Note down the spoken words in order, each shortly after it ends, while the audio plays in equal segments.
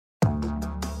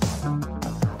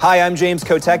Hi, I'm James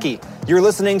Kotecki. You're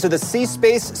listening to the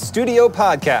C-Space Studio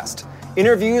Podcast,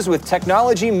 interviews with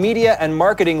technology, media, and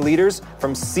marketing leaders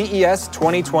from CES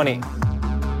 2020.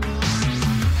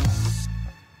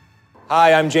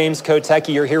 Hi, I'm James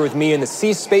Kotecki. You're here with me in the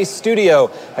C-Space Studio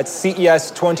at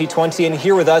CES 2020, and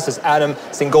here with us is Adam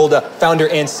Singolda, founder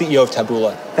and CEO of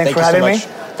Taboola. Thanks for having me.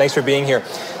 Thanks for being here.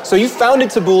 So you founded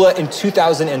Taboola in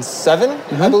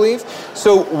 2007, I believe.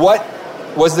 So what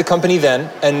was the company then,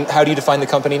 and how do you define the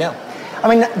company now? I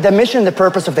mean, the mission, the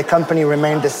purpose of the company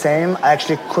remained the same. I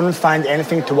actually couldn't find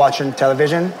anything to watch on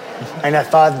television, and I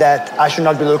thought that I should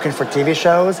not be looking for TV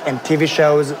shows, and TV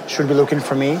shows should be looking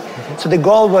for me. So the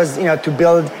goal was, to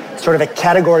build sort of a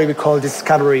category we call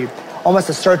discovery, almost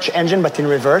a search engine, but in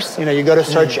reverse. You go to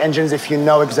search engines if you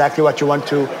know exactly what you want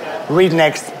to read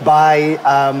next, buy,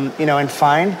 and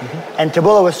find. And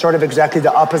Taboola was sort of exactly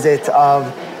the opposite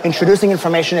of introducing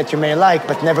information that you may like,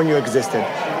 but never knew existed.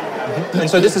 And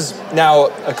so this is now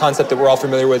a concept that we're all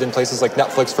familiar with in places like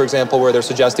Netflix, for example, where they're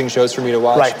suggesting shows for me to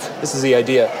watch. Right. This is the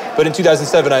idea. But in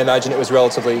 2007, I imagine it was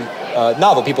relatively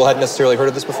novel. People hadn't necessarily heard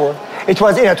of this before. It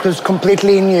was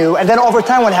completely new. And then over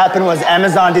time, what happened was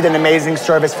Amazon did an amazing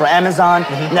service for Amazon.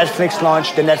 Netflix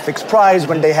launched the Netflix Prize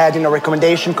when they had,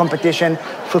 recommendation competition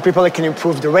for people that can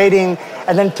improve the rating.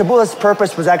 And then Taboola's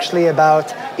purpose was actually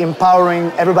about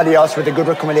empowering everybody else with a good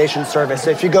recommendation service.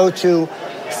 So if you go to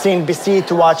CNBC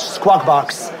to watch Squawk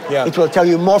Box, it will tell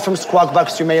you more from Squawk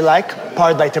Box you may like,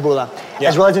 powered by Taboola.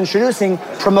 As well as introducing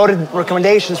promoted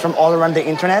recommendations from all around the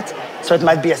internet. So it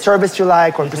might be a service you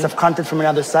like or a piece of content from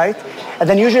another site. And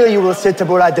then usually you will see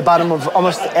Taboola at the bottom of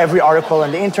almost every article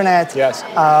on the internet,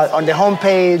 on the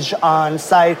homepage, on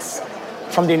sites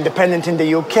from The Independent in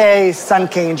the UK,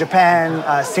 Sankei in Japan,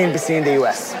 CNBC in the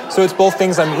US. So it's both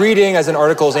things I'm reading as in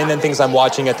articles and then things I'm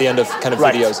watching at the end of kind of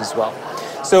videos as well.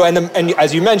 So, and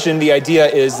as you mentioned, the idea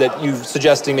is that you're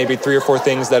suggesting maybe 3 or 4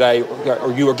 things that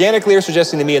or you organically are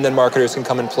suggesting to me, and then marketers can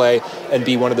come and play and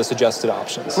be one of the suggested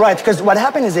options. Right, because what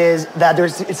happens is that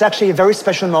it's actually a very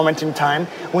special moment in time.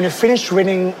 When you finish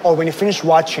reading or when you finish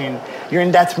watching, you're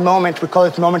in that moment, we call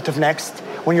it moment of next,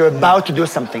 when you're about to do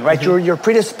something, right? You're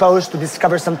predisposed to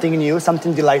discover something new,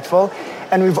 something delightful.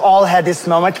 And we've all had this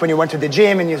moment when you went to the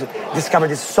gym and you discovered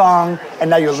this song, and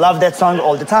now you love that song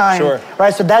all the time,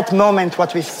 right? So that moment,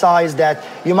 what we saw is that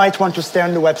you might want to stay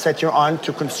on the website you're on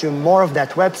to consume more of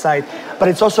that website, but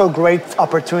it's also a great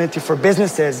opportunity for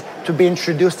businesses to be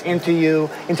introduced into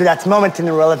that moment in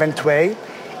a relevant way,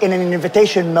 in an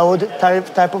invitation mode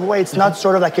type of way. It's not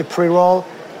sort of like a pre-roll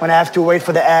when I have to wait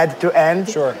for the ad to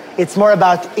end. It's more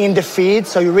about in the feed.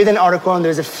 So you read an article and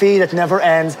there's a feed that never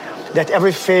ends, that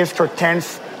every 5th or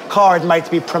 10th card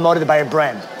might be promoted by a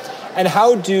brand. And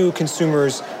how do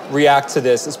consumers react to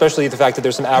this, especially the fact that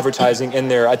there's some advertising in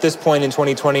there? At this point in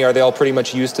 2020, are they all pretty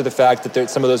much used to the fact that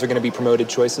some of those are going to be promoted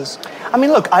choices? I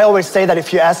mean, look, I always say that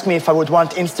if you ask me if I would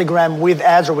want Instagram with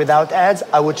ads or without ads,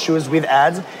 I would choose with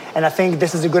ads. And I think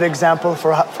this is a good example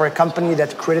for a company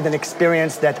that created an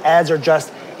experience that ads are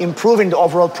just improving the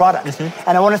overall product.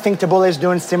 And I want to think Taboola is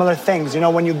doing similar things.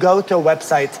 When you go to a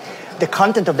website, the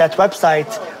content of that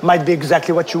website might be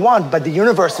exactly what you want, but the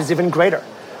universe is even greater,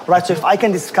 right? So if I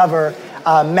can discover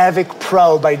Mavic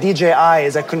Pro by DJI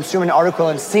as a consumer article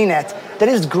on CNET, that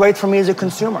is great for me as a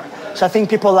consumer. So I think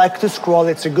people like to scroll.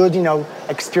 It's a good,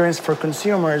 experience for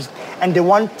consumers, and they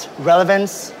want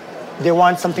relevance. They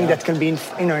want something that can be,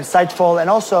 insightful, and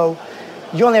also,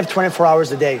 you only have 24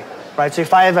 hours a day, right? So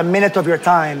if I have a minute of your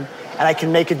time and I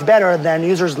can make it better, then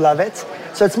users love it.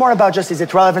 So it's more about just, is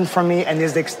it relevant for me, and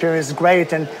is the experience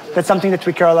great? And that's something that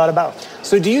we care a lot about.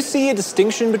 So do you see a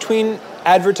distinction between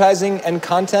advertising and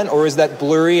content, or is that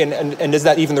blurry, and is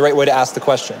that even the right way to ask the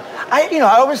question? I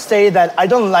always say that I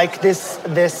don't like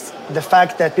the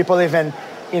fact that people even,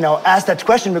 ask that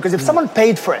question, because if someone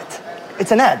paid for it,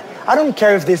 it's an ad. I don't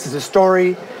care if this is a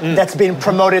story that's being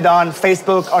promoted on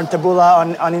Facebook, on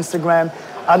Taboola, on Instagram.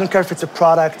 I don't care if it's a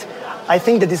product. I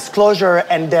think the disclosure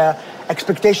and the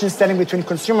expectation setting between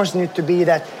consumers need to be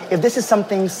that if this is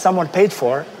something someone paid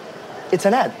for, it's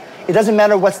an ad. It doesn't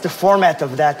matter what's the format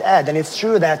of that ad. And it's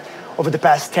true that over the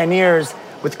past 10 years,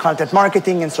 with content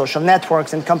marketing and social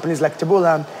networks and companies like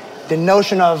Taboola, the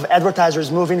notion of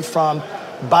advertisers moving from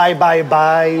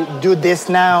buy, do this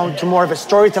now, to more of a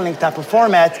storytelling type of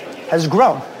format has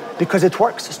grown because it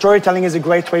works. Storytelling is a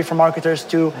great way for marketers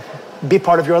to be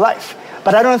part of your life.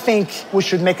 But I don't think we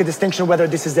should make a distinction whether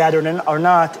this is ad or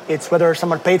not. It's whether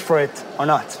someone paid for it or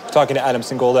not. Talking to Adam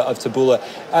Singolda of Taboola.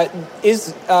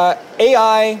 Is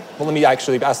AI, well, let me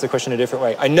actually ask the question a different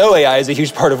way. I know AI is a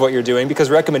huge part of what you're doing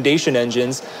because recommendation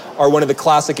engines are one of the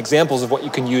classic examples of what you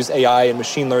can use AI and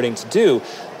machine learning to do.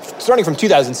 starting from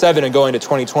 2007 and going to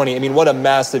 2020, I mean, what a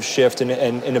massive shift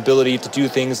in ability to do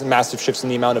things, massive shifts in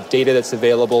the amount of data that's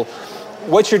available.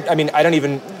 I don't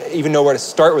even know where to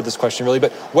start with this question really,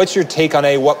 but what's your take on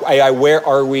AI? Where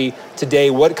are we today?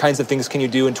 What kinds of things can you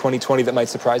do in 2020 that might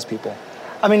surprise people?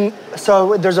 I mean,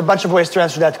 so there's a bunch of ways to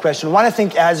answer that question. One, I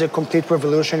think AI is a complete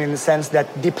revolution in the sense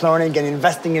that deep learning and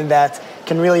investing in that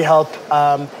can really help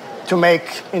to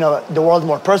make the world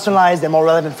more personalized and more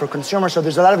relevant for consumers. So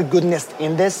there's a lot of goodness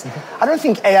in this. I don't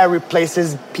think AI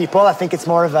replaces people. I think it's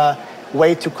more of a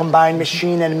way to combine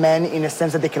machine and man in a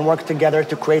sense that they can work together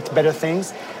to create better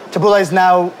things. Taboola is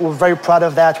now, we're very proud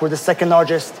of that. We're the second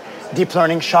largest deep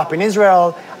learning shop in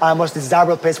Israel, most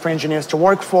desirable place for engineers to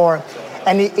work for.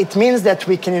 And it means that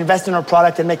we can invest in our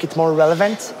product and make it more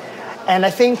relevant. And I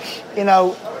think,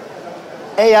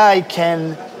 AI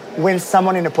can win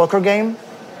someone in a poker game,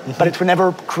 but it will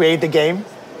never create the game,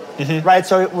 right?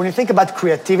 So when you think about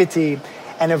creativity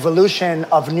and evolution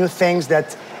of new things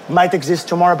that might exist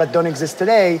tomorrow but don't exist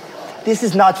today, this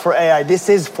is not for AI. This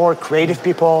is for creative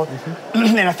people.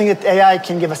 And I think that AI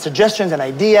can give us suggestions and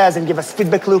ideas and give us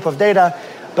feedback loop of data,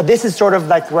 but this is sort of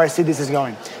like where I see this is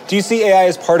going. Do you see AI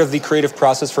as part of the creative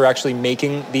process for actually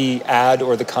making the ad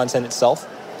or the content itself?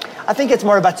 I think it's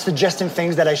more about suggesting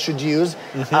things that I should use,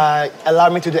 allow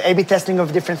me to do A/B testing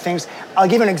of different things. I'll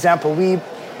give you an example. We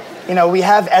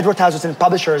have advertisers and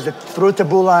publishers that through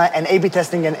Taboola and A/B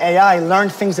testing and AI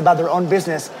learned things about their own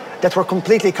business that were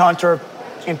completely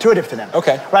counterintuitive to them.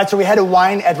 Okay. Right, so we had a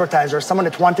wine advertiser, someone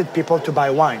that wanted people to buy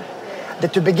wine.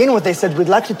 That to begin with, they said, we'd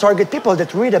like to target people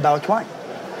that read about wine.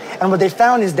 And what they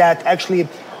found is that actually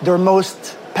their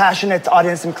most passionate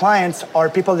audience and clients are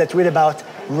people that read about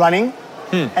running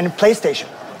and PlayStation.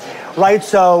 Right,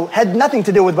 so had nothing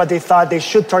to do with what they thought they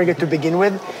should target to begin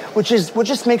with, which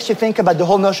just makes you think about the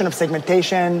whole notion of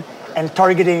segmentation and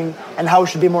targeting and how we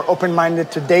should be more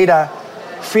open-minded to data,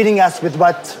 feeding us with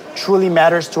what truly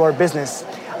matters to our business.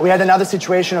 We had another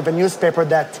situation of a newspaper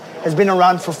that has been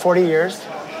around for 40 years,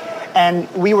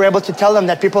 and we were able to tell them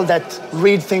that people that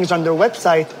read things on their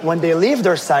website, when they leave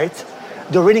their site,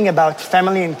 they're reading about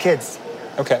family and kids.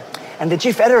 Okay. And the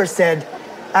chief editor said,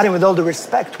 Adam, with all due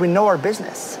respect, we know our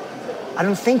business. I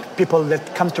don't think people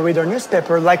that come to read our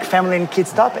newspaper like family and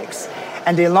kids topics.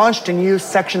 And they launched a new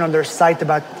section on their site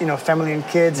about family and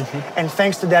kids, and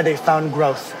thanks to that, they found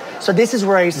growth. So this is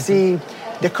where I see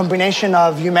the combination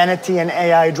of humanity and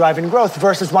AI driving growth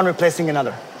versus one replacing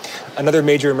another. Another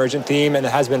major emergent theme, and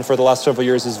it has been for the last several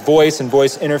years, is voice and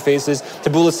voice interfaces.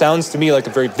 Taboola sounds to me like a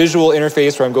very visual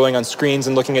interface where I'm going on screens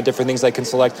and looking at different things I can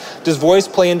select. Does voice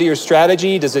play into your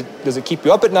strategy? Does it keep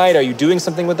you up at night? Are you doing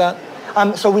something with that?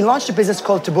 So we launched a business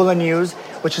called Taboola News,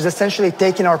 which is essentially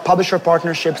taking our publisher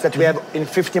partnerships that we have in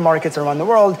 50 markets around the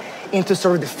world into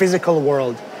sort of the physical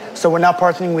world. So we're now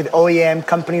partnering with OEM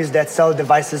companies that sell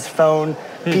devices, phone,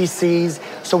 PCs.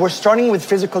 So we're starting with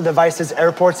physical devices,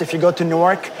 airports. If you go to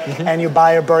Newark and you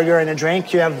buy a burger and a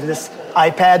drink, you have this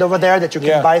iPad over there that you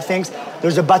can buy things.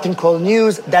 There's a button called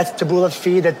News. That's Taboola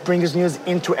feed that brings news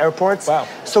into airports. Wow.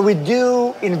 So we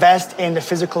do invest in the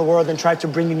physical world and try to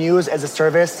bring news as a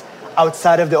service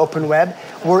outside of the open web.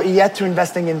 We're yet to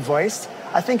investing in voice.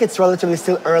 I think it's relatively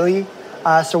still early.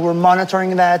 So we're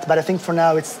monitoring that. But I think for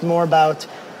now, it's more about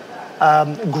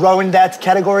growing that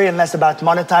category and less about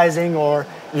monetizing or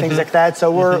things like that.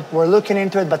 So we're looking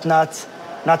into it, but not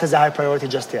as a high priority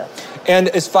just yet. And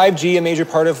is 5G a major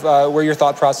part of where your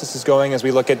thought process is going as we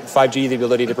look at 5G, the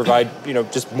ability to provide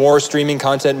just more streaming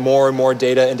content, more and more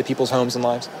data into people's homes and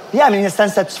lives? Yeah, I mean, in the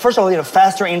sense that, first of all,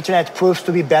 faster internet proves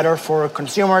to be better for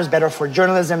consumers, better for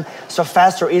journalism. So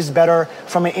faster is better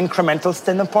from an incremental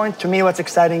standpoint. To me, what's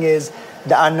exciting is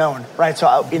the unknown, right?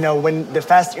 So, when the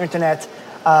fast internet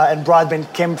and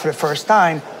broadband came for the first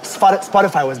time,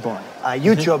 Spotify was born.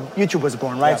 YouTube was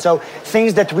born, right? Yeah. So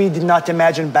things that we did not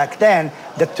imagine back then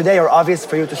that today are obvious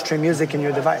for you to stream music in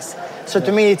your device. So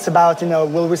to me, it's about,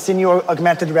 will we see new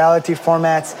augmented reality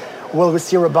formats? Will we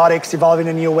see robotics evolve in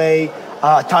a new way?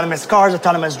 Autonomous cars,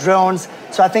 autonomous drones.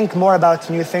 So I think more about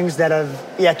new things that have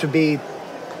yet to be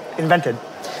invented.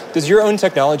 Does your own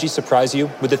technology surprise you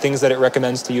with the things that it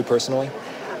recommends to you personally?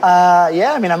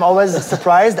 Yeah, I mean, I'm always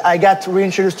surprised. I got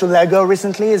reintroduced to Lego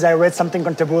recently as I read something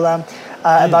on Taboola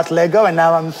about Lego, and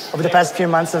now over the past few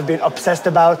months, I've been obsessed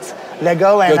about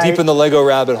Lego. And go deep in the Lego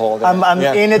rabbit hole. There. I'm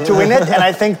in it to win it, and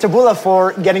I thank Taboola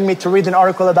for getting me to read an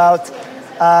article about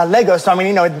Lego. So, I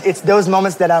mean, it's those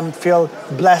moments that I feel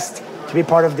blessed to be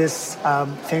part of this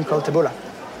thing called Taboola.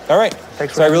 All right.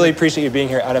 Thanks so I really appreciate you being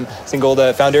here, Adam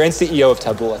Singolda, founder and CEO of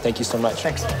Taboola. Thank you so much.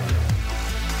 Thanks.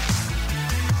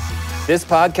 This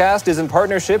podcast is in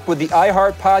partnership with the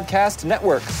iHeart Podcast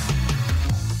Network.